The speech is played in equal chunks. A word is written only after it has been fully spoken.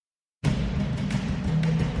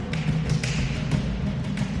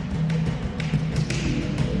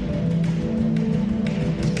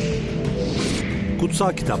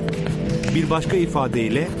Kutsal kitap, bir başka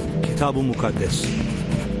ifadeyle Kitab-ı Mukaddes.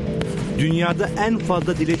 Dünyada en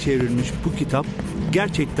fazla dile çevrilmiş bu kitap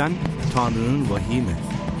gerçekten Tanrı'nın vahiy mi?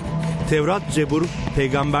 Tevrat, Zebur,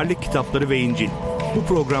 peygamberlik kitapları ve İncil bu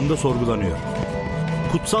programda sorgulanıyor.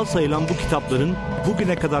 Kutsal sayılan bu kitapların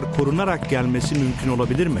bugüne kadar korunarak gelmesi mümkün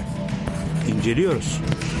olabilir mi? İnceliyoruz.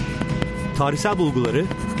 Tarihsel bulguları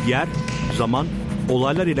yer, zaman,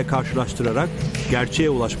 olaylar ile karşılaştırarak gerçeğe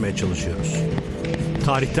ulaşmaya çalışıyoruz.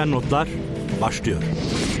 Tarihten Notlar başlıyor.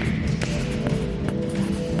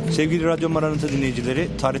 Sevgili Radyo Maranata dinleyicileri,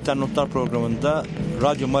 Tarihten Notlar programında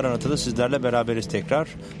Radyo Maranata'da sizlerle beraberiz tekrar.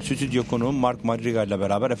 Stüdyo konuğum Mark Madrigal ile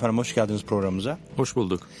beraber. Efendim hoş geldiniz programımıza. Hoş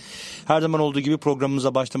bulduk. Her zaman olduğu gibi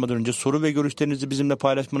programımıza başlamadan önce soru ve görüşlerinizi bizimle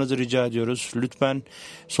paylaşmanızı rica ediyoruz. Lütfen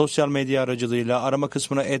sosyal medya aracılığıyla arama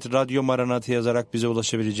kısmına @radyomaranata yazarak bize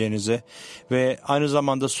ulaşabileceğinizi ve aynı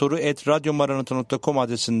zamanda soru@radyomaranata.com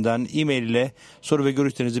adresinden e-mail ile soru ve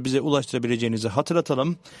görüşlerinizi bize ulaştırabileceğinizi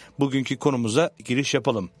hatırlatalım. Bugünkü konumuza giriş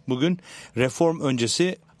yapalım. Bugün reform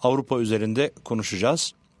öncesi Avrupa üzerinde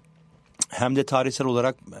konuşacağız. Hem de tarihsel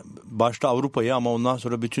olarak başta Avrupa'yı ama ondan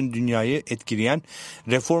sonra bütün dünyayı etkileyen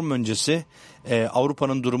reform öncesi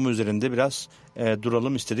Avrupa'nın durumu üzerinde biraz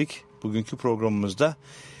duralım istedik bugünkü programımızda.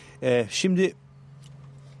 Şimdi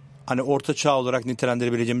hani Orta Çağ olarak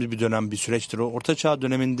nitelendirebileceğimiz bir dönem, bir süreçtir. O Orta Çağ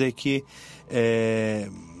dönemindeki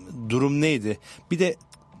durum neydi? Bir de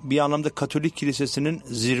bir anlamda Katolik Kilisesi'nin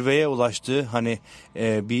zirveye ulaştığı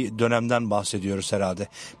bir dönemden bahsediyoruz herhalde.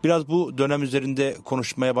 Biraz bu dönem üzerinde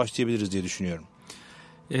konuşmaya başlayabiliriz diye düşünüyorum.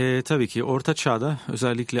 Tabii ki Orta Çağ'da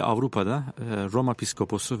özellikle Avrupa'da Roma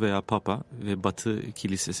Piskoposu veya Papa ve Batı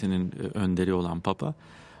Kilisesi'nin önderi olan Papa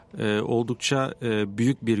oldukça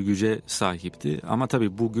büyük bir güce sahipti. Ama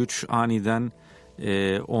tabii bu güç aniden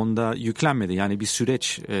onda yüklenmedi. Yani bir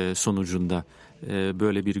süreç sonucunda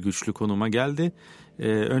böyle bir güçlü konuma geldi.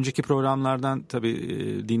 Önceki programlardan tabii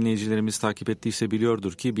dinleyicilerimiz takip ettiyse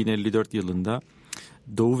biliyordur ki 1054 yılında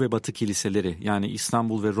Doğu ve Batı kiliseleri yani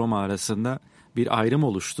İstanbul ve Roma arasında bir ayrım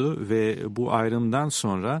oluştu ve bu ayrımdan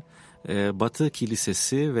sonra Batı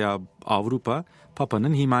kilisesi veya Avrupa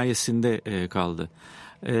Papa'nın himayesinde kaldı.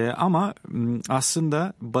 Ama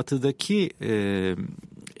aslında Batı'daki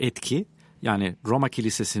etki yani Roma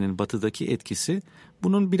kilisesinin Batı'daki etkisi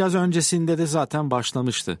bunun biraz öncesinde de zaten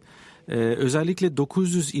başlamıştı. Özellikle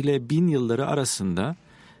 900 ile 1000 yılları arasında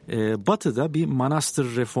Batı'da bir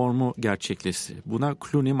manastır reformu gerçekleşti. Buna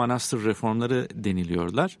Cluny manastır reformları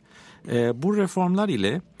deniliyorlar. Bu reformlar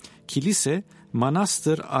ile kilise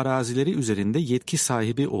manastır arazileri üzerinde yetki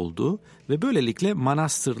sahibi oldu ve böylelikle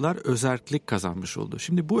manastırlar özerklik kazanmış oldu.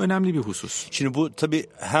 Şimdi bu önemli bir husus. Şimdi bu tabii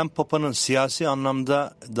hem Papa'nın siyasi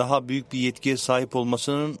anlamda daha büyük bir yetkiye sahip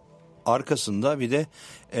olmasının arkasında bir de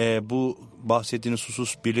bu bahsettiğiniz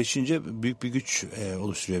husus birleşince büyük bir güç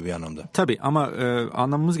oluşturuyor bir anlamda. Tabii ama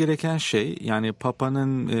anlamamız gereken şey yani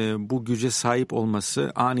Papa'nın bu güce sahip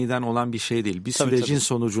olması aniden olan bir şey değil. Bir sürecin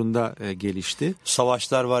sonucunda gelişti.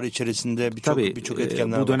 Savaşlar var içerisinde birçok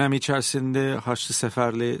etkenler var. Bu dönem içerisinde Haçlı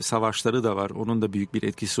Seferli savaşları da var. Onun da büyük bir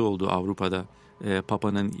etkisi oldu Avrupa'da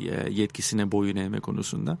Papa'nın yetkisine boyun eğme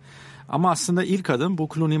konusunda. Ama aslında ilk adım bu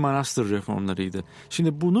Cluny manastır reformlarıydı.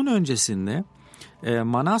 Şimdi bunun öncesinde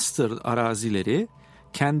manastır arazileri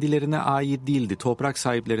kendilerine ait değildi, toprak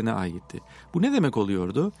sahiplerine aitti. Bu ne demek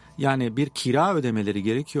oluyordu? Yani bir kira ödemeleri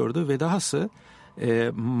gerekiyordu ve dahası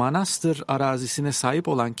manastır arazisine sahip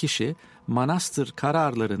olan kişi manastır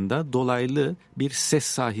kararlarında dolaylı bir ses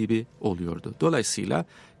sahibi oluyordu. Dolayısıyla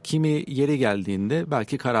kimi yeri geldiğinde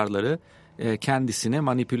belki kararları kendisine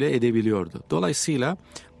manipüle edebiliyordu. Dolayısıyla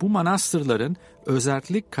bu manastırların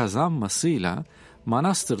özerklik kazanmasıyla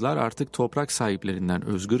manastırlar artık toprak sahiplerinden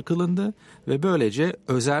özgür kılındı ve böylece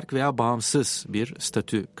özerk veya bağımsız bir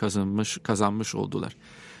statü kazanmış oldular.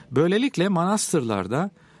 Böylelikle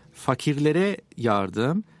manastırlarda fakirlere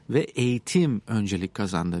yardım ve eğitim öncelik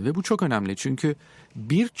kazandı ve bu çok önemli çünkü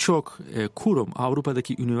birçok kurum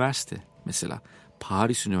Avrupa'daki üniversite mesela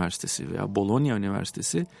Paris Üniversitesi veya Bologna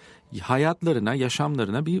Üniversitesi hayatlarına,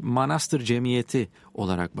 yaşamlarına bir manastır cemiyeti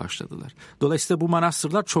olarak başladılar. Dolayısıyla bu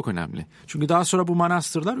manastırlar çok önemli. Çünkü daha sonra bu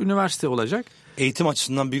manastırlar üniversite olacak. Eğitim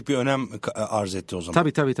açısından büyük bir önem arz etti o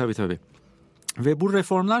zaman. Tabii. Ve bu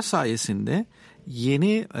reformlar sayesinde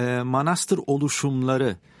yeni manastır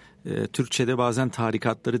oluşumları, Türkçe'de bazen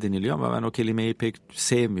tarikatları deniliyor ama ben o kelimeyi pek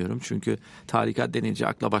sevmiyorum. Çünkü tarikat denince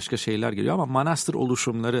akla başka şeyler geliyor ama manastır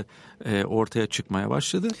oluşumları ortaya çıkmaya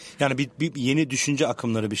başladı. Yani bir yeni düşünce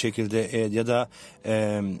akımları bir şekilde ya da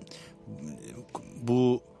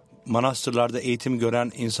bu manastırlarda eğitim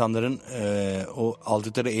gören insanların o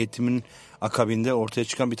aldıkları eğitimin akabinde ortaya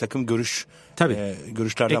çıkan bir takım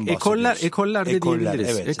görüşlerden bahsediyoruz. Ekoller de diyebiliriz.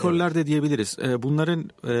 Evet, ekoller de diyebiliriz. Bunların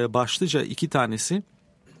başlıca 2 tanesi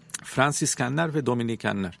Fransiskenler ve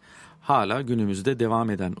Dominikenler. Hala günümüzde devam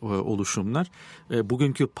eden oluşumlar.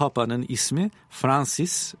 Bugünkü Papa'nın ismi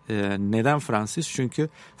Francis. Neden Francis? Çünkü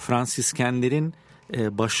Fransiskenlerin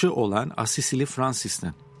başı olan Asisili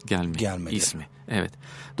Francis'ten gelmedi ismi. Evet.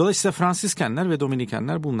 Dolayısıyla Fransiskenler ve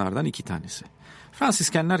Dominikenler bunlardan 2 tanesi.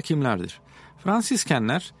 Fransiskenler kimlerdir?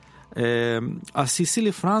 Fransiskenler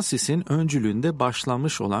Asisili Francis'in öncülüğünde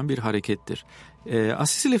başlamış olan bir harekettir.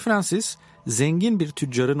 Asisili Francis zengin bir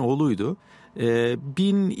tüccarın oğluydu.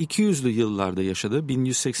 1200'lü yıllarda yaşadı.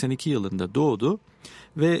 1182 yılında doğdu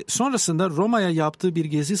ve sonrasında Roma'ya yaptığı bir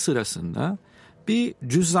gezi sırasında bir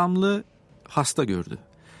cüzzamlı hasta gördü.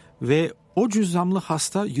 Ve o cüzzamlı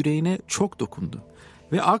hasta yüreğine çok dokundu.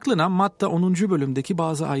 Ve aklına Matta 10. bölümdeki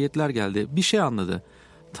bazı ayetler geldi. Bir şey anladı.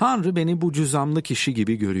 Tanrı beni bu cüzzamlı kişi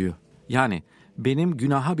gibi görüyor. Yani benim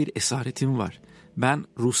günaha bir esaretim var. Ben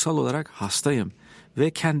ruhsal olarak hastayım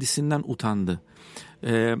ve kendisinden utandı.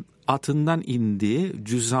 Atından indi,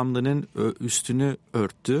 cüzzamlının üstünü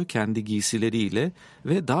örttü kendi giysileriyle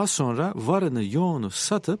ve daha sonra varını yoğunu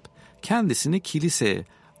satıp kendisini kiliseye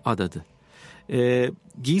adadı.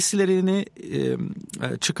 Giysilerini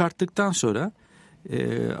çıkarttıktan sonra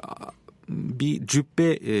bir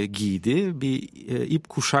cübbe giydi, bir ip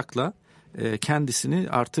kuşakla kendisini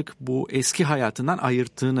artık bu eski hayatından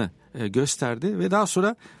ayırttığını gösterdi ve daha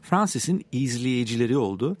sonra Francis'in izleyicileri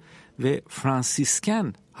oldu ve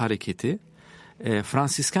Fransisken hareketi,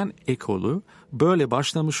 Fransisken ekolü böyle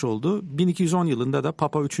başlamış oldu. 1210 yılında da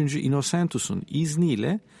Papa 3. Innocentus'un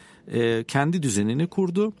izniyle kendi düzenini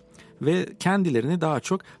kurdu ve kendilerini daha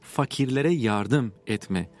çok fakirlere yardım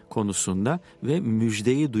etme konusunda ve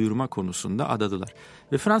müjdeyi duyurma konusunda adadılar.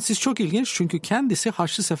 Ve Francis çok ilginç çünkü kendisi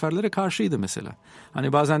Haçlı Seferlere karşıydı mesela.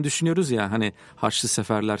 Hani bazen düşünüyoruz ya hani Haçlı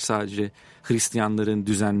Seferler sadece Hristiyanların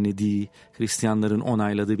düzenlediği, Hristiyanların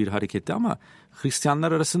onayladığı bir hareketti ama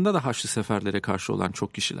Hristiyanlar arasında da Haçlı Seferlere karşı olan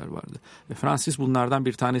çok kişiler vardı. Ve Francis bunlardan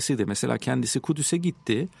bir tanesiydi. Mesela kendisi Kudüs'e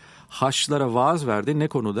gitti, Haçlılara vaaz verdi. Ne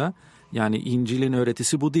konuda? Yani İncil'in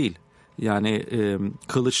öğretisi bu değil. Yani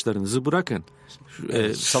kılıçlarınızı bırakın.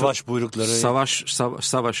 Savaş buyrukları.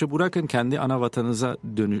 Savaşı bırakın, kendi ana vatanınıza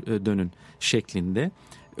dönün şeklinde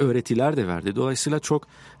öğretiler de verdi. Dolayısıyla çok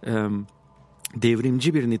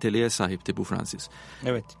devrimci bir niteliğe sahipti bu Francis.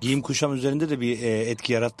 Evet, giyim kuşam üzerinde de bir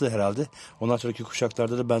etki yarattı herhalde. Ondan sonraki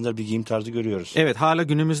kuşaklarda da benzer bir giyim tarzı görüyoruz. Evet, hala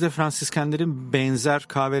günümüzde Fransiskenlerin benzer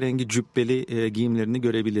kahverengi cübbeli giyimlerini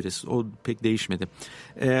görebiliriz. O pek değişmedi.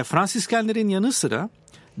 Fransiskenlerin yanı sıra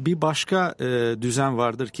bir başka düzen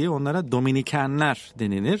vardır ki onlara Dominikenler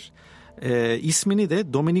denilir. İsmini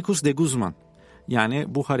de Dominicus de Guzman, yani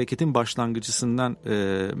bu hareketin başlangıcısından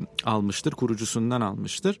almıştır, kurucusundan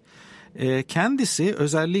almıştır. Kendisi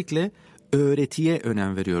özellikle öğretiye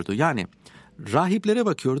önem veriyordu. Yani rahiplere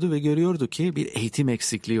bakıyordu ve görüyordu ki bir eğitim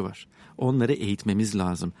eksikliği var. Onları eğitmemiz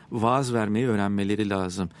lazım. Vaaz vermeyi öğrenmeleri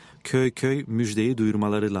lazım. Köy köy müjdeyi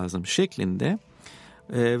duyurmaları lazım şeklinde.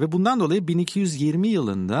 Ve bundan dolayı 1220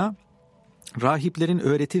 yılında rahiplerin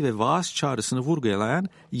öğreti ve vaaz çağrısını vurgulayan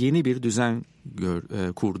yeni bir düzen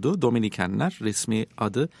kurdu. Dominikenler, resmi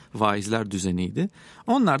adı vaizler düzeniydi.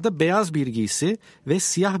 Onlar da beyaz bir giysi ve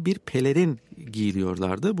siyah bir pelerin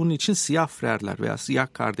giyiliyorlardı. Bunun için siyah frerler veya siyah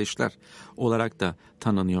kardeşler olarak da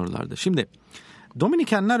tanınıyorlardı. Şimdi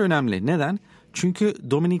Dominikenler önemli. Neden? Çünkü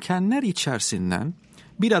Dominikenler içerisinden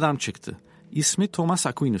bir adam çıktı. İsmi Thomas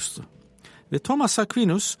Aquinas'tı. Ve Thomas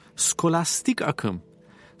Aquinas skolastik akım,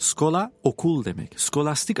 skola okul demek,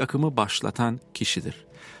 skolastik akımı başlatan kişidir.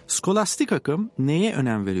 Skolastik akım neye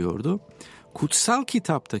önem veriyordu? Kutsal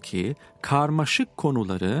kitaptaki karmaşık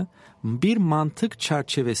konuları bir mantık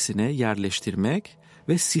çerçevesine yerleştirmek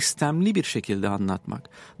ve sistemli bir şekilde anlatmak.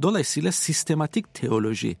 Dolayısıyla sistematik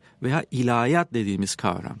teoloji veya ilahiyat dediğimiz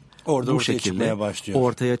kavram orada bu ortaya şekilde çıkmaya başlıyor.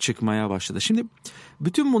 Ortaya çıkmaya başladı. Şimdi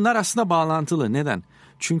bütün bunlar aslında bağlantılı. Neden?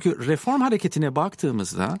 Çünkü reform hareketine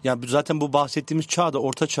baktığımızda... Ya zaten bu bahsettiğimiz çağda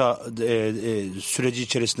orta çağ süreci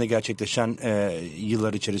içerisinde gerçekleşen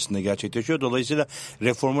yıllar içerisinde gerçekleşiyor. Dolayısıyla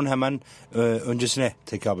reformun hemen öncesine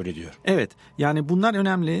tekabül ediyor. Evet, yani bunlar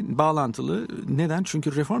önemli, bağlantılı. Neden?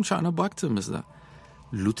 Çünkü reform çağına baktığımızda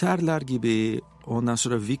Lutherler gibi, ondan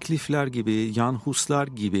sonra Wycliffe'ler gibi, Jan Huslar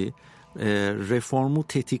gibi reformu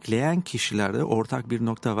tetikleyen kişilerde ortak bir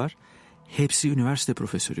nokta var. Hepsi üniversite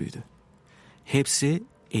profesörüydü. Hepsi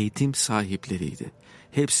eğitim sahipleriydi.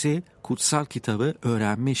 Hepsi kutsal kitabı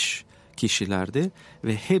öğrenmiş kişilerdi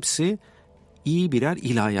ve hepsi iyi birer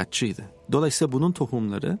ilahiyatçıydı. Dolayısıyla bunun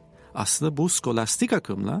tohumları aslında bu skolastik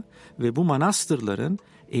akımla ve bu manastırların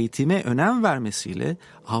eğitime önem vermesiyle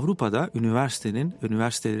Avrupa'da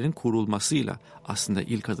üniversitelerin kurulmasıyla aslında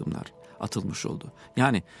ilk adımlar atılmış oldu.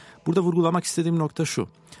 Yani burada vurgulamak istediğim nokta şu.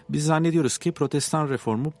 Biz zannediyoruz ki Protestan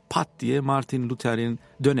reformu pat diye Martin Luther'in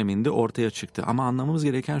döneminde ortaya çıktı. Ama anlamamız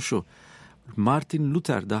gereken şu. Martin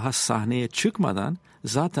Luther daha sahneye çıkmadan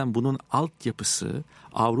zaten bunun altyapısı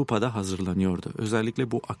Avrupa'da hazırlanıyordu.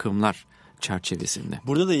 Özellikle bu akımlar çerçevesinde.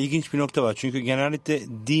 Burada da ilginç bir nokta var. Çünkü genellikle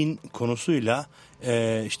din konusuyla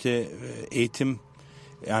eğitim,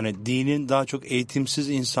 yani dinin daha çok eğitimsiz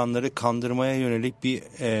insanları kandırmaya yönelik bir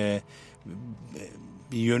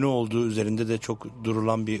yönü olduğu üzerinde de çok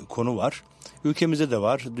durulan bir konu var. Ülkemizde de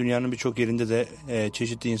var. Dünyanın birçok yerinde de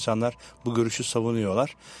çeşitli insanlar bu görüşü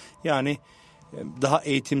savunuyorlar. Yani daha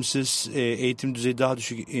eğitimsiz, eğitim düzeyi daha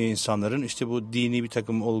düşük insanların işte bu dini bir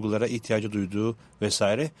takım olgulara ihtiyacı duyduğu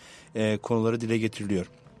vesaire konuları dile getiriliyor.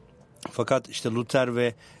 Fakat işte Luther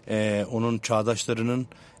ve onun çağdaşlarının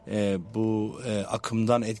bu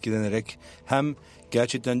akımdan etkilenerek hem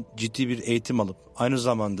gerçekten ciddi bir eğitim alıp aynı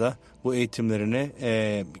zamanda bu eğitimlerini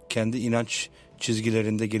kendi inanç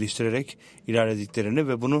çizgilerinde geliştirerek ilerlediklerini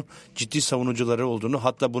ve bunun ciddi savunucuları olduğunu,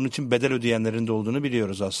 hatta bunun için bedel ödeyenlerin de olduğunu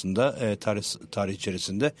biliyoruz aslında tarih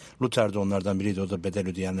içerisinde. Luther de onlardan biriydi, o da bedel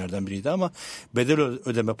ödeyenlerden biriydi ama bedel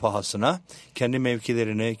ödeme pahasına kendi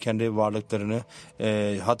mevkilerini, kendi varlıklarını,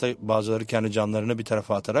 hatta bazıları kendi canlarını bir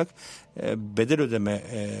tarafa atarak bedel ödeme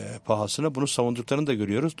pahasına bunu savunduklarını da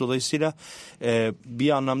görüyoruz. Dolayısıyla bir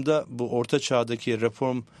anlamda bu Orta Çağ'daki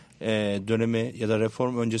reform dönemi ya da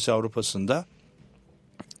reform öncesi Avrupa'sında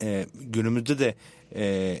günümüzde de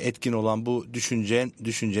etkin olan bu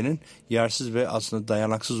düşüncenin yersiz ve aslında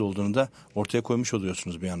dayanaksız olduğunu da ortaya koymuş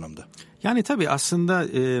oluyorsunuz bir anlamda. Yani tabii aslında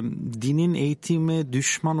dinin eğitime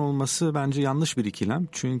düşman olması bence yanlış bir ikilem.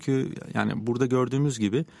 Çünkü yani burada gördüğümüz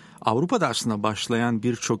gibi Avrupa'da aslında başlayan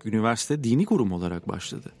birçok üniversite dini kurum olarak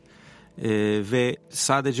başladı. Ve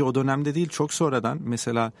sadece o dönemde değil, çok sonradan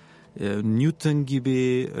mesela Newton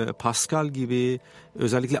gibi, Pascal gibi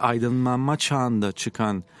özellikle aydınlanma çağında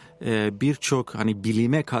çıkan birçok hani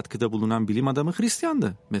bilime katkıda bulunan bilim adamı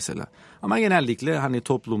Hristiyandı mesela. Ama genellikle hani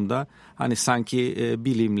toplumda hani sanki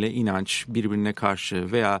bilimle inanç birbirine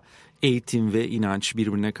karşı veya eğitim ve inanç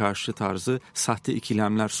birbirine karşı tarzı sahte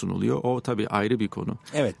ikilemler sunuluyor. O tabii ayrı bir konu.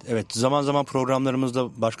 Evet. Zaman zaman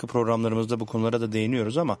programlarımızda, başka programlarımızda bu konulara da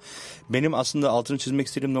değiniyoruz ama benim aslında altını çizmek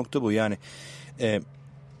istediğim nokta bu. Yani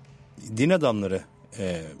din adamları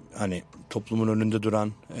hani toplumun önünde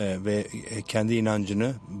duran ve kendi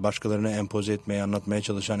inancını başkalarına empoze etmeye, anlatmaya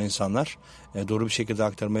çalışan insanlar, doğru bir şekilde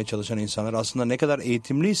aktarmaya çalışan insanlar aslında ne kadar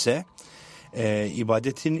eğitimliyse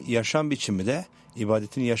ibadetin yaşam biçimi de,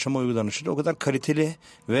 ibadetin yaşama uygulanışı da o kadar kaliteli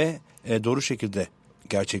ve doğru şekilde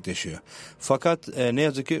gerçekleşiyor. Fakat ne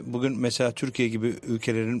yazık ki bugün mesela Türkiye gibi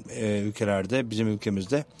ülkelerde, bizim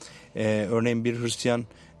ülkemizde örneğin bir Hristiyan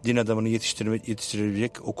din adamını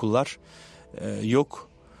yetiştirebilecek okullar yok.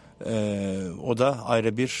 O da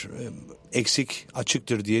ayrı bir eksik,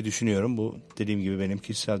 açıktır diye düşünüyorum. Bu dediğim gibi benim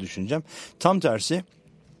kişisel düşüncem. Tam tersi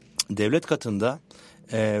devlet katında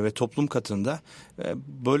ve toplum katında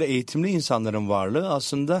böyle eğitimli insanların varlığı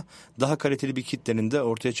aslında daha kaliteli bir kitlenin de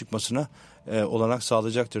ortaya çıkmasına olanak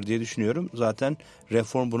sağlayacaktır diye düşünüyorum. Zaten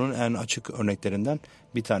reform bunun en açık örneklerinden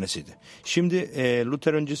bir tanesiydi. Şimdi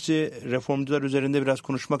Luther öncesi reformcular üzerinde biraz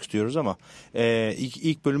konuşmak istiyoruz ama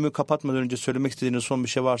ilk bölümü kapatmadan önce söylemek istediğiniz son bir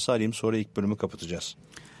şey varsa alayım, sonra ilk bölümü kapatacağız.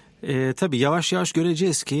 Tabii yavaş yavaş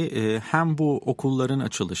göreceğiz ki hem bu okulların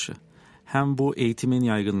açılışı hem bu eğitimin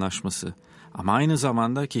yaygınlaşması ama aynı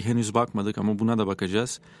zamanda ki henüz bakmadık ama buna da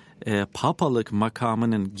bakacağız. Papalık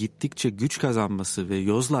makamının gittikçe güç kazanması ve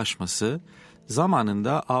yozlaşması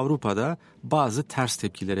zamanında Avrupa'da bazı ters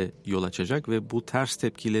tepkilere yol açacak ve bu ters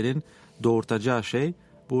tepkilerin doğurtacağı şey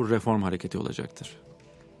bu reform hareketi olacaktır.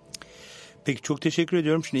 Peki, çok teşekkür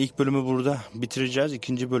ediyorum. Şimdi ilk bölümü burada bitireceğiz.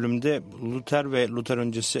 İkinci bölümde Luther ve Luther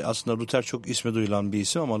öncesi, aslında Luther çok ismi duyulan bir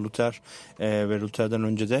isim ama Luther ve Luther'den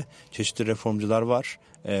önce de çeşitli reformcular var.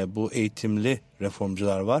 Bu eğitimli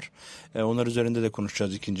reformcular var. Onlar üzerinde de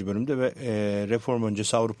konuşacağız ikinci bölümde ve reform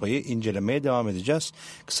öncesi Avrupa'yı incelemeye devam edeceğiz.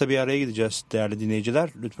 Kısa bir araya gideceğiz değerli dinleyiciler.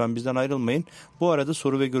 Lütfen bizden ayrılmayın. Bu arada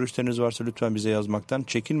soru ve görüşleriniz varsa lütfen bize yazmaktan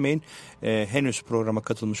çekinmeyin. Henüz programa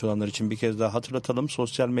katılmış olanlar için bir kez daha hatırlatalım.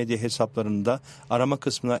 Sosyal medya hesaplarında arama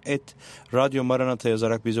kısmına @Radyo Maranatha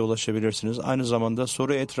yazarak bize ulaşabilirsiniz. Aynı zamanda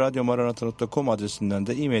soru@radyomaranatha.com adresinden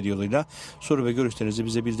de e-mail yoluyla soru ve görüşlerinizi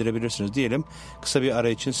bize bildirebilirsiniz diyelim. Kısa bir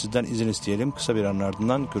ara için sizden izin isteyelim. Kısa bir aranın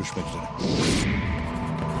ardından görüşmek üzere.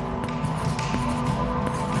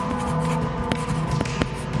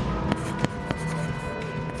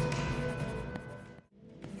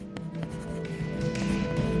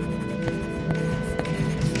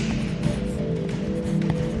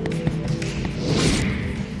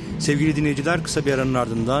 Sevgili dinleyiciler, kısa bir aranın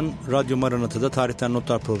ardından Radyo Maranata'da Tarihten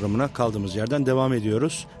Notlar programına kaldığımız yerden devam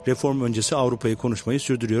ediyoruz. Reform öncesi Avrupa'yı konuşmayı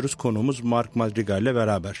sürdürüyoruz. Konuğumuz Mark Madrigal ile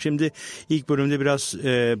beraber. Şimdi ilk bölümde biraz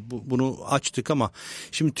bunu açtık ama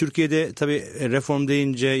şimdi Türkiye'de tabii reform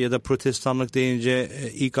deyince ya da protestanlık deyince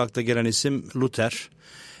ilk akla gelen isim Luther.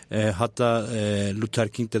 Hatta Luther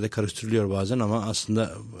King'le de karıştırılıyor bazen ama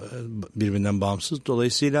aslında birbirinden bağımsız.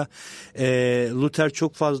 Dolayısıyla Luther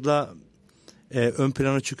çok fazla ön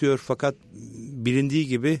plana çıkıyor fakat bilindiği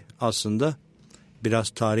gibi aslında biraz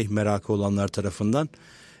tarih merakı olanlar tarafından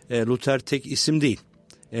Luther tek isim değil.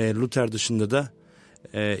 Luther dışında da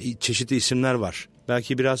çeşitli isimler var.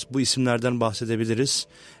 Belki biraz bu isimlerden bahsedebiliriz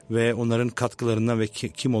ve onların katkılarından ve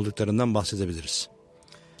kim olduklarından bahsedebiliriz.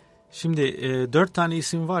 Şimdi 4 tane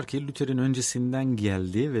isim var ki Luther'in öncesinden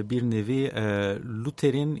geldi ve bir nevi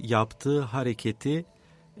Luther'in yaptığı hareketi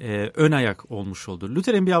ön ayak olmuş oldu.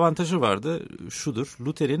 Luther'in bir avantajı vardı, şudur: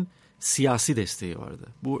 Luther'in siyasi desteği vardı.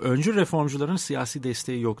 Bu öncü reformcuların siyasi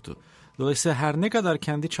desteği yoktu. Dolayısıyla her ne kadar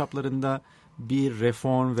kendi çaplarında bir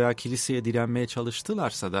reform veya kiliseye direnmeye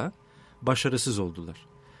çalıştılarsa da başarısız oldular.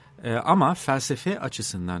 Ama felsefe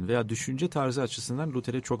açısından veya düşünce tarzı açısından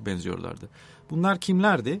Luther'e çok benziyorlardı. Bunlar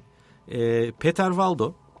kimlerdi? Peter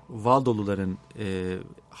Waldo, Waldoluların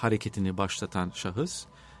hareketini başlatan şahıs.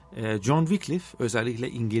 John Wycliffe özellikle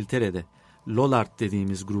İngiltere'de Lollard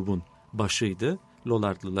dediğimiz grubun başıydı,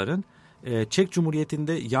 Lollardlıların. Çek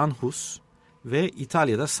Cumhuriyeti'nde Jan Hus ve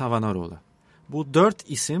İtalya'da Savonarola. Bu 4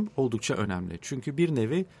 isim oldukça önemli. Çünkü bir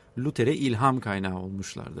nevi Luther'e ilham kaynağı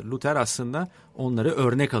olmuşlardır. Luther aslında onları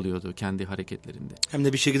örnek alıyordu kendi hareketlerinde. Hem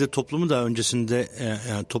de bir şekilde toplumu da öncesinde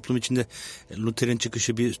yani toplum içinde Luther'in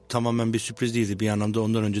çıkışı tamamen bir sürpriz değildi. Bir anlamda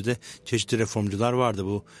ondan önce de çeşitli reformcular vardı.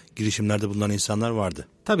 Bu girişimlerde bulunan insanlar vardı.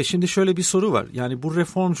 Tabii şimdi şöyle bir soru var. Yani bu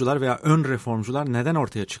reformcular veya ön reformcular neden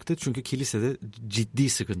ortaya çıktı? Çünkü kilisede ciddi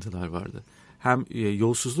sıkıntılar vardı. Hem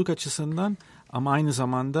yolsuzluk açısından ama aynı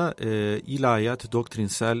zamanda ilahiyat,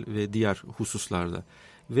 doktrinsel ve diğer hususlarda.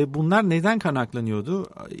 Ve bunlar neden kaynaklanıyordu?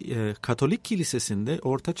 Katolik kilisesinde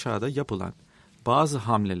Orta Çağ'da yapılan bazı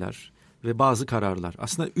hamleler ve bazı kararlar.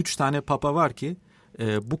 Aslında 3 tane papa var ki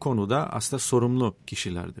bu konuda aslında sorumlu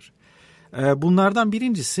kişilerdir. Bunlardan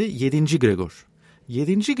birincisi 7. Gregor.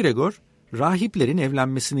 7. Gregor rahiplerin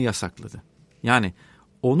evlenmesini yasakladı. Yani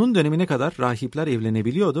onun dönemine kadar rahipler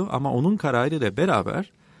evlenebiliyordu ama onun kararıyla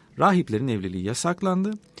beraber rahiplerin evliliği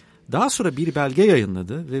yasaklandı. Daha sonra bir belge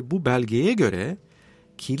yayınladı ve bu belgeye göre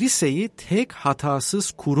kiliseyi tek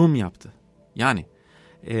hatasız kurum yaptı. Yani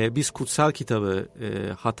biz kutsal kitabı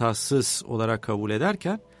hatasız olarak kabul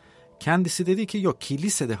ederken kendisi dedi ki yok,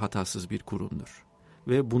 kilise de hatasız bir kurumdur.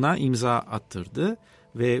 Ve buna imza attırdı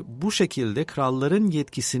ve bu şekilde kralların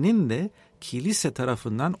yetkisinin de kilise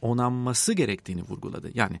tarafından onanması gerektiğini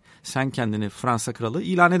vurguladı. Yani sen kendini Fransa kralı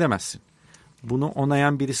ilan edemezsin. Bunu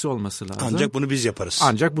onayan birisi olması lazım. Ancak bunu biz yaparız.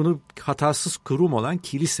 Ancak bunu hatasız kurum olan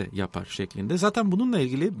kilise yapar şeklinde. Zaten bununla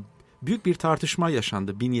ilgili büyük bir tartışma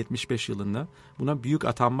yaşandı 1075 yılında. Buna büyük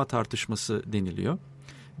atanma tartışması deniliyor.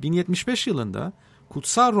 1075 yılında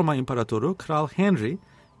Kutsal Roma İmparatoru Kral Henry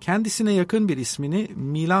kendisine yakın bir ismini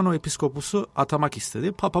Milano Episkoposu atamak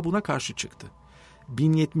istedi. Papa buna karşı çıktı.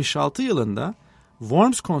 1076 yılında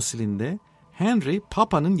Worms Konsili'nde Henry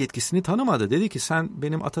Papa'nın yetkisini tanımadı. Dedi ki sen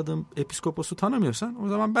benim atadığım episkoposu tanımıyorsan o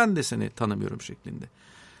zaman ben de seni tanımıyorum şeklinde.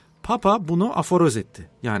 Papa bunu aforoz etti.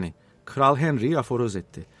 Yani Kral Henry'yi aforoz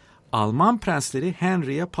etti. Alman prensleri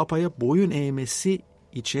Henry'e Papa'ya boyun eğmesi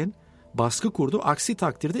için baskı kurdu. Aksi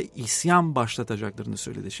takdirde isyan başlatacaklarını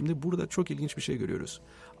söyledi. Şimdi burada çok ilginç bir şey görüyoruz.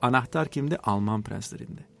 Anahtar kimde? Alman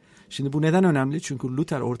prenslerinde. Şimdi bu neden önemli? Çünkü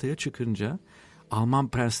Luther ortaya çıkınca Alman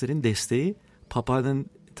prenslerin desteği Papa'nın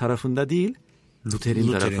tarafında değil,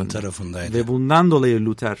 Luther'in tarafındaydı. Ve bundan dolayı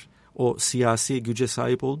Luther o siyasi güce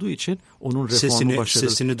sahip olduğu için onun reformu başarılı.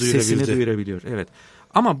 Sesini duyurabiliyor. Evet.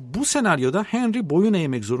 Ama bu senaryoda Henry boyun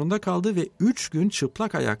eğmek zorunda kaldı ve 3 gün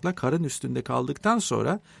çıplak ayakla karın üstünde kaldıktan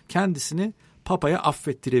sonra kendisini Papa'ya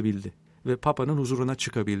affettirebildi. Ve Papa'nın huzuruna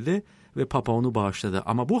çıkabildi ve Papa onu bağışladı.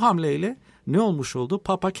 Ama bu hamleyle ne olmuş oldu?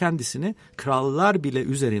 Papa kendisini krallar bile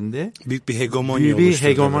üzerinde büyük bir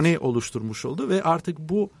hegemoni oluşturmuş oldu ve artık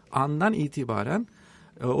bu andan itibaren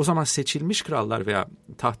o zaman seçilmiş krallar veya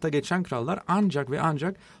tahta geçen krallar ancak ve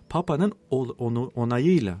ancak Papa'nın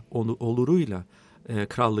onayıyla, oluruyla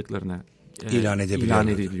krallıklarına ilan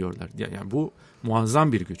edebiliyorlar. Yani bu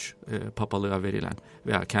muazzam bir güç papalığa verilen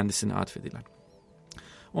veya kendisine atfedilen.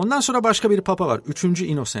 Ondan sonra başka bir papa var. 3.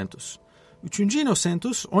 Innocentus. 3.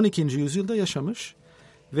 Innocentus 12. yüzyılda yaşamış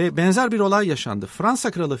ve benzer bir olay yaşandı.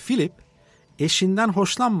 Fransa kralı Philip eşinden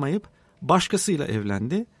hoşlanmayıp başkasıyla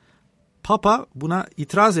evlendi. Papa buna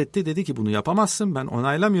itiraz etti. Dedi ki bunu yapamazsın, ben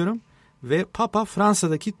onaylamıyorum. Ve Papa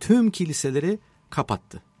Fransa'daki tüm kiliseleri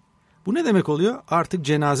kapattı. Bu ne demek oluyor? Artık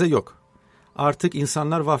cenaze yok. Artık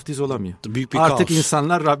insanlar vaftiz olamıyor. Büyük bir Artık kaos.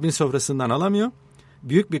 insanlar Rabbin sofrasından alamıyor.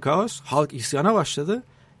 Büyük bir kaos. Halk isyana başladı.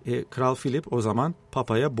 Kral Philip o zaman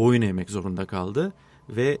Papa'ya boyun eğmek zorunda kaldı.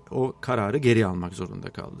 Ve o kararı geri almak zorunda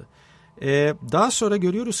kaldı. Daha sonra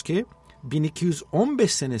görüyoruz ki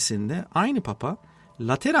 1215 senesinde aynı Papa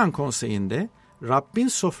Lateran Konseyi'nde Rabbin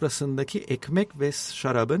sofrasındaki ekmek ve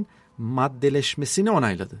şarabın maddeleşmesini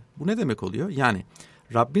onayladı. Bu ne demek oluyor? Yani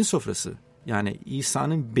Rabbin sofrası, yani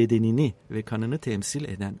İsa'nın bedenini ve kanını temsil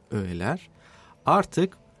eden öğeler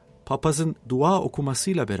artık papazın dua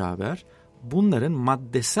okumasıyla beraber bunların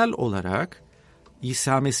maddesel olarak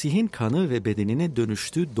İsa Mesih'in kanı ve bedenine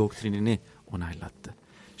dönüştüğü doktrinini onaylattı.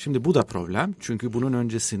 Şimdi bu da problem, çünkü bunun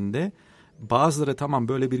öncesinde bazıları tamam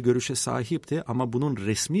böyle bir görüşe sahipti ama bunun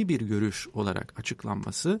resmi bir görüş olarak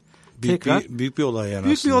açıklanması büyük bir olay yani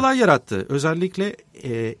büyük aslında. bir olay yarattı. Özellikle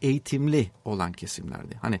eğitimli olan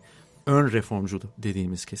kesimlerde, hani ön reformcu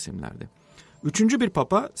dediğimiz kesimlerde. Üçüncü bir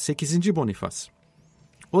papa 8. Bonifas.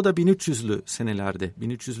 O da 1300'lü senelerde,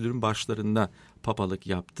 1300'lülerin başlarında papalık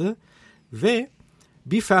yaptı ve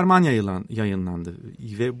bir ferman yayınlandı.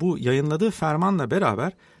 Ve bu yayınladığı fermanla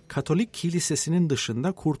beraber Katolik kilisesinin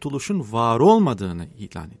dışında kurtuluşun var olmadığını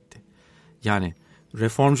ilan etti. Yani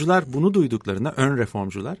reformcular bunu duyduklarında, ön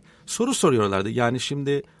reformcular soru soruyorlardı. Yani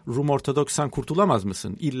şimdi Rum Ortodoks'tan kurtulamaz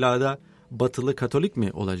mısın? İlla da Batılı Katolik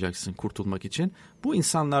mi olacaksın kurtulmak için? Bu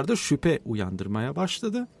insanlarda şüphe uyandırmaya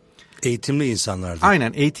başladı. Eğitimli insanlardı.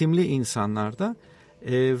 Aynen, eğitimli insanlarda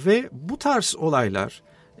ve bu tarz olaylar,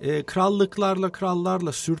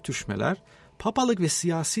 krallarla sürtüşmeler, papalık ve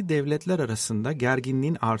siyasi devletler arasında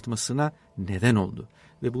gerginliğin artmasına neden oldu.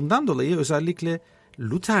 Ve bundan dolayı özellikle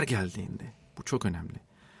Luther geldiğinde, bu çok önemli,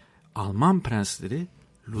 Alman prensleri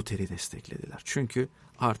Luther'i desteklediler. Çünkü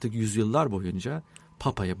artık yüzyıllar boyunca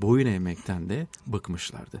papaya boyun eğmekten de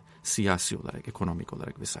bıkmışlardı. Siyasi olarak, ekonomik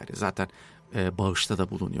olarak vesaire. Zaten bağışta da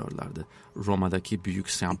bulunuyorlardı. Roma'daki büyük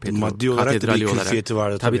St. Petro maddi olarak katedrali da bir olarak. külfiyeti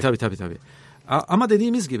vardı tabii. Tabii. Ama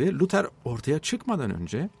dediğimiz gibi Luther ortaya çıkmadan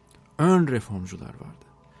önce ön reformcular vardı.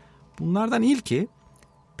 Bunlardan ilki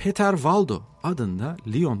Peter Valdo adında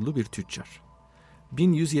Lyonlu bir tüccar.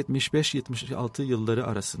 1175-76 yılları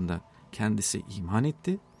arasında kendisi iman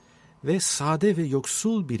etti ve sade ve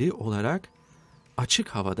yoksul biri olarak açık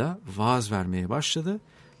havada vaaz vermeye başladı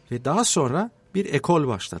ve daha sonra bir ekol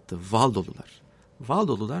başlattı, Valdolular.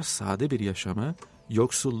 Valdolular sade bir yaşamı,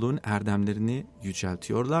 yoksulluğun erdemlerini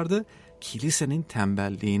yüceltiyorlardı. Kilisenin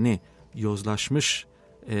tembelliğini, yozlaşmış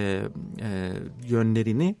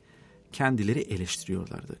yönlerini kendileri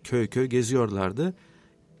eleştiriyorlardı. Köy köy geziyorlardı.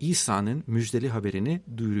 İsa'nın müjdeli haberini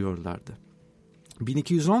duyuruyorlardı.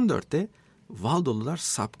 1214'te Valdolular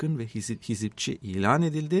sapkın ve hizipçi ilan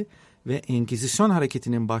edildi ve Enkizisyon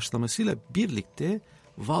hareketinin başlamasıyla birlikte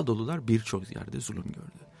Valdolular birçok yerde zulüm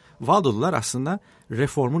gördü. Valdolular aslında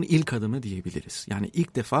reformun ilk adımı diyebiliriz. Yani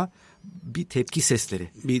ilk defa bir tepki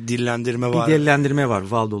sesleri. Bir dillendirme var. Bir dillendirme var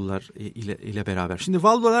Valdolular ile beraber. Şimdi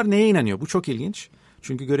Valdolular neye inanıyor? Bu çok ilginç.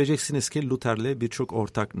 Çünkü göreceksiniz ki Luther'le birçok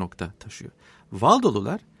ortak nokta taşıyor.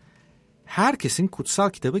 Valdolular herkesin kutsal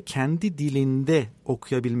kitabı kendi dilinde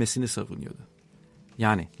okuyabilmesini savunuyordu.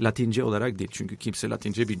 Yani Latince olarak değil, çünkü kimse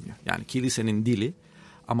Latince bilmiyor. Yani kilisenin dili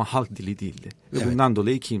ama halk dili değildi. Ve evet, bundan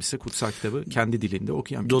dolayı kimse kutsal kitabı kendi dilinde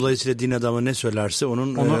okuyamıyor. Dolayısıyla din adamı ne söylerse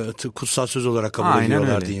onun kutsal söz olarak kabul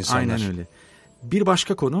ediyorlardı insanlar. Aynen öyle. Bir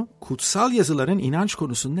başka konu, kutsal yazıların inanç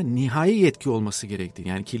konusunda nihai yetki olması gerektiğini,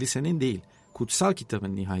 yani kilisenin değil, kutsal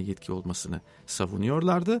kitabın nihai yetki olmasını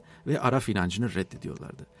savunuyorlardı ve Araf inancını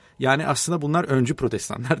reddediyorlardı. Yani aslında bunlar öncü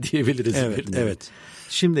protestanlar diyebiliriz. Evet.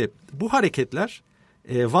 Şimdi bu hareketler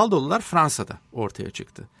Valdolular Fransa'da ortaya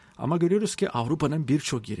çıktı. Ama görüyoruz ki Avrupa'nın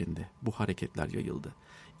birçok yerinde bu hareketler yayıldı.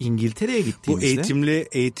 İngiltere'ye gittiğimizde...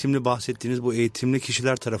 Bu eğitimli bahsettiğiniz bu eğitimli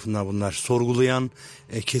kişiler tarafından bunlar, sorgulayan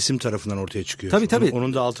kesim tarafından ortaya çıkıyor. Tabii.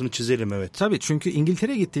 Onun da altını çizelim, evet. Tabii, çünkü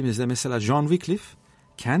İngiltere'ye gittiğimizde mesela John Wycliffe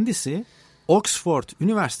kendisi Oxford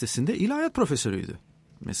Üniversitesi'nde ilahiyat profesörüydü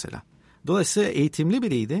mesela. Dolayısıyla eğitimli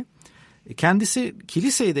biriydi. Kendisi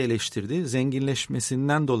kiliseyi de eleştirdi.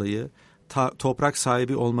 Zenginleşmesinden dolayı, toprak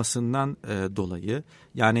sahibi olmasından dolayı,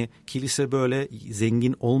 yani kilise böyle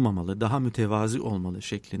zengin olmamalı, daha mütevazi olmalı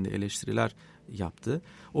şeklinde eleştiriler yaptı.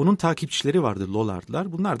 Onun takipçileri vardı,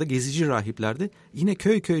 Lollardlar. Bunlar da gezici rahiplerdi. Yine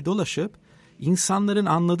köy köy dolaşıp insanların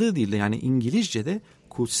anladığı dilde, yani İngilizce'de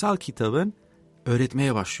kutsal kitabın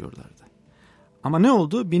öğretmeye başlıyorlardı. Ama ne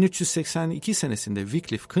oldu? 1382 senesinde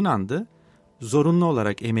Wycliffe kınandı. Zorunlu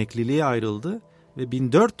olarak emekliliğe ayrıldı ve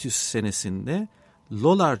 1400 senesinde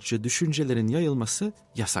Lollardçı düşüncelerin yayılması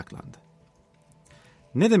yasaklandı.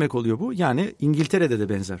 Ne demek oluyor bu? Yani İngiltere'de de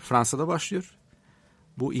benzer. Fransa'da başlıyor.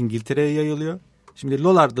 Bu İngiltere'ye yayılıyor. Şimdi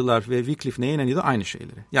Lollard'lılar ve Wycliffe neye inanıyordu? Aynı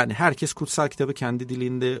şeyleri. Yani herkes kutsal kitabı kendi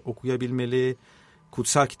dilinde okuyabilmeli.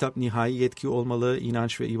 Kutsal kitap nihai yetki olmalı.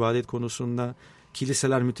 İnanç ve ibadet konusunda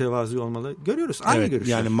kiliseler mütevazi olmalı. Görüyoruz aynı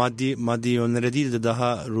görüşler. Yani maddi yönlere değil de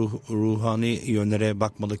daha ruhani yönlere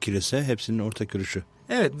bakmalı kilise. Hepsinin ortak görüşü.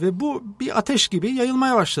 Evet ve bu bir ateş gibi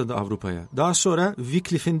yayılmaya başladı Avrupa'ya. Daha sonra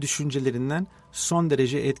Wycliffe'in düşüncelerinden son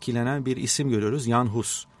derece etkilenen bir isim görüyoruz. Jan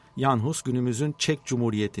Hus. Jan Hus günümüzün Çek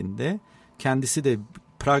Cumhuriyeti'nde, kendisi de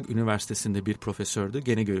Prag Üniversitesi'nde bir profesördü.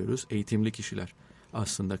 Gene görüyoruz eğitimli kişiler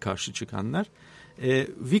aslında karşı çıkanlar.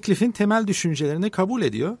 Wycliffe'in temel düşüncelerini kabul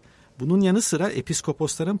ediyor. Bunun yanı sıra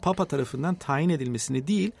episkoposların Papa tarafından tayin edilmesini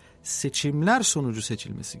değil, seçimler sonucu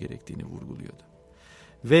seçilmesi gerektiğini vurguluyordu.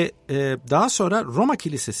 Ve daha sonra Roma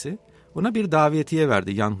Kilisesi ona bir davetiye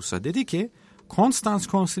verdi Jan Hus'a. Dedi ki Konstans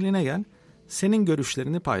Konsili'ne gel, senin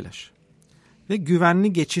görüşlerini paylaş. Ve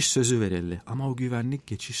güvenli geçiş sözü verildi. Ama o güvenlik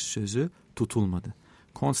geçiş sözü tutulmadı.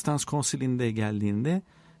 Konstans Konsili'nde geldiğinde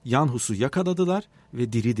Jan Hus'u yakaladılar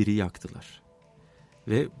ve diri diri yaktılar.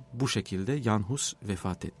 Ve bu şekilde Jan Hus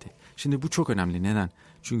vefat etti. Şimdi bu çok önemli. Neden?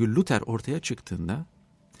 Çünkü Luther ortaya çıktığında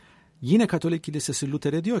yine Katolik Kilisesi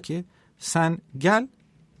Luther'e diyor ki sen gel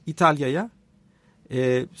İtalya'ya,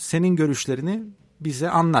 senin görüşlerini bize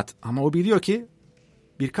anlat. Ama o biliyor ki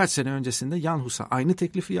birkaç sene öncesinde Jan Hus'a aynı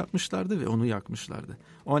teklifi yapmışlardı ve onu yakmışlardı.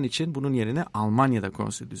 Onun için bunun yerine Almanya'da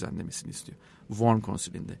konsil düzenlemesini istiyor. Worm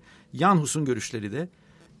konsilinde. Jan Hus'un görüşleri de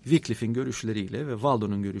Wycliffe'in görüşleriyle ve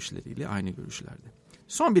Waldo'nun görüşleriyle aynı görüşlerdi.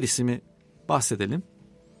 Son bir ismi bahsedelim.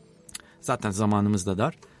 Zaten zamanımız da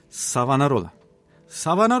dar. Savonarola.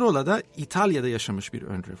 Savonarola da İtalya'da yaşamış bir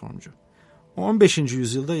ön reformcu. 15.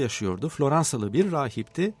 yüzyılda yaşıyordu. Floransalı bir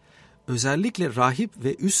rahipti. Özellikle rahip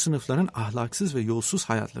ve üst sınıfların ahlaksız ve yolsuz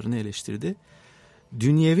hayatlarını eleştirdi.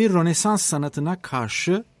 Dünyevi Rönesans sanatına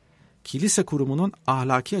karşı kilise kurumunun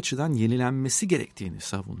ahlaki açıdan yenilenmesi gerektiğini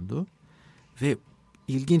savundu. Ve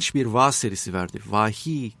ilginç bir vaaz serisi verdi.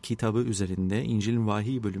 Vahiy kitabı üzerinde, İncil'in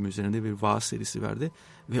vahiy bölümü üzerinde bir vaaz serisi verdi.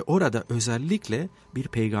 Ve orada özellikle bir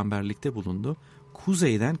peygamberlikte bulundu.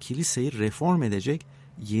 Kuzeyden kiliseyi reform edecek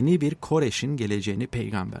yeni bir Koreş'in geleceğini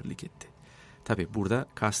peygamberlik etti. Tabi burada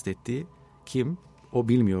kastettiği kim o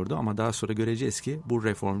bilmiyordu ama daha sonra göreceğiz ki bu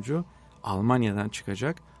reformcu Almanya'dan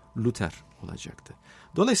çıkacak Luther olacaktı.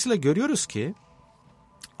 Dolayısıyla görüyoruz ki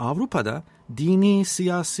Avrupa'da dini,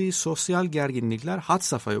 siyasi, sosyal gerginlikler had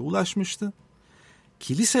safhaya ulaşmıştı.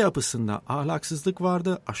 Kilise yapısında ahlaksızlık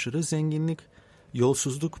vardı, aşırı zenginlik,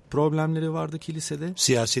 yolsuzluk problemleri vardı kilisede.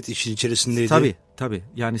 Siyaset işin içerisindeydi. Tabii.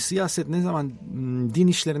 Yani siyaset ne zaman din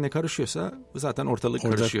işlerine karışıyorsa zaten ortalık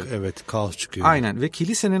karışıyor. Evet, kaos çıkıyor. Aynen ve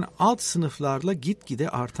kilisenin alt sınıflarla gitgide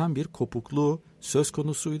artan bir kopukluğu söz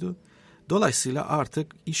konusuydu. Dolayısıyla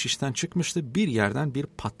artık iş işten çıkmıştı. Bir yerden bir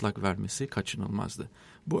patlak vermesi kaçınılmazdı.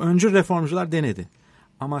 Bu öncü reformcular denedi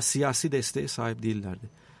ama siyasi desteğe sahip değillerdi.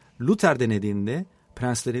 Luther denediğinde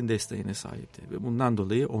prenslerin desteğine sahipti ve bundan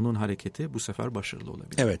dolayı onun hareketi bu sefer başarılı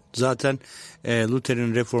olabilir. Evet, zaten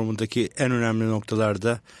Luther'in reformundaki en önemli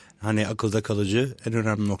noktalarda, hani akılda kalıcı en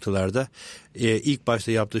önemli noktalarda ilk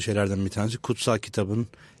başta yaptığı şeylerden bir tanesi kutsal kitabın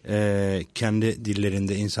kendi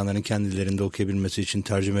dillerinde, insanların kendi dillerinde okuyabilmesi için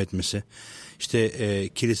tercüme etmesi. İşte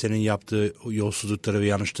kilisenin yaptığı yolsuzlukları ve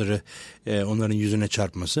yanlışları onların yüzüne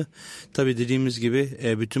çarpması. Tabii dediğimiz gibi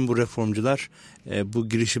bütün bu reformcular bu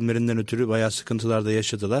girişimlerinden ötürü bayağı sıkıntılar da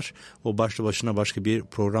yaşadılar. O başlı başına başka bir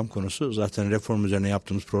program konusu. Zaten reform üzerine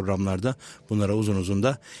yaptığımız programlarda bunlara uzun uzun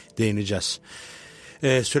da değineceğiz.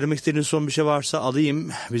 Söylemek istediğiniz son bir şey varsa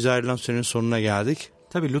alayım. Biz ayrılan sürenin sonuna geldik.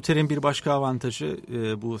 Tabii Luther'in bir başka avantajı,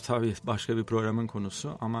 bu tabii başka bir programın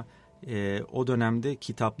konusu ama o dönemde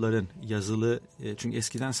kitapların yazılı, çünkü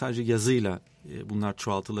eskiden sadece yazıyla bunlar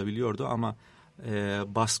çoğaltılabiliyordu ama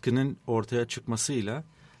baskının ortaya çıkmasıyla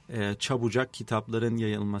çabucak kitapların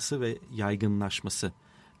yayılması ve yaygınlaşması.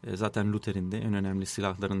 Zaten Luther'in de en önemli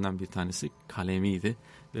silahlarından bir tanesi kalemiydi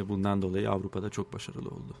ve bundan dolayı Avrupa'da çok başarılı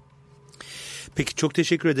oldu. Peki, çok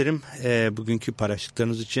teşekkür ederim bugünkü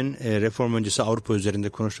paylaştıklarınız için. Reform öncesi Avrupa üzerinde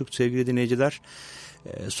konuştuk sevgili dinleyiciler.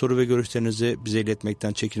 Soru ve görüşlerinizi bize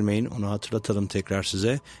iletmekten çekinmeyin. Onu hatırlatalım tekrar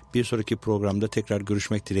size. Bir sonraki programda tekrar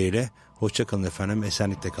görüşmek dileğiyle. Hoşça kalın efendim.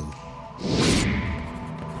 Esenlikle kalın.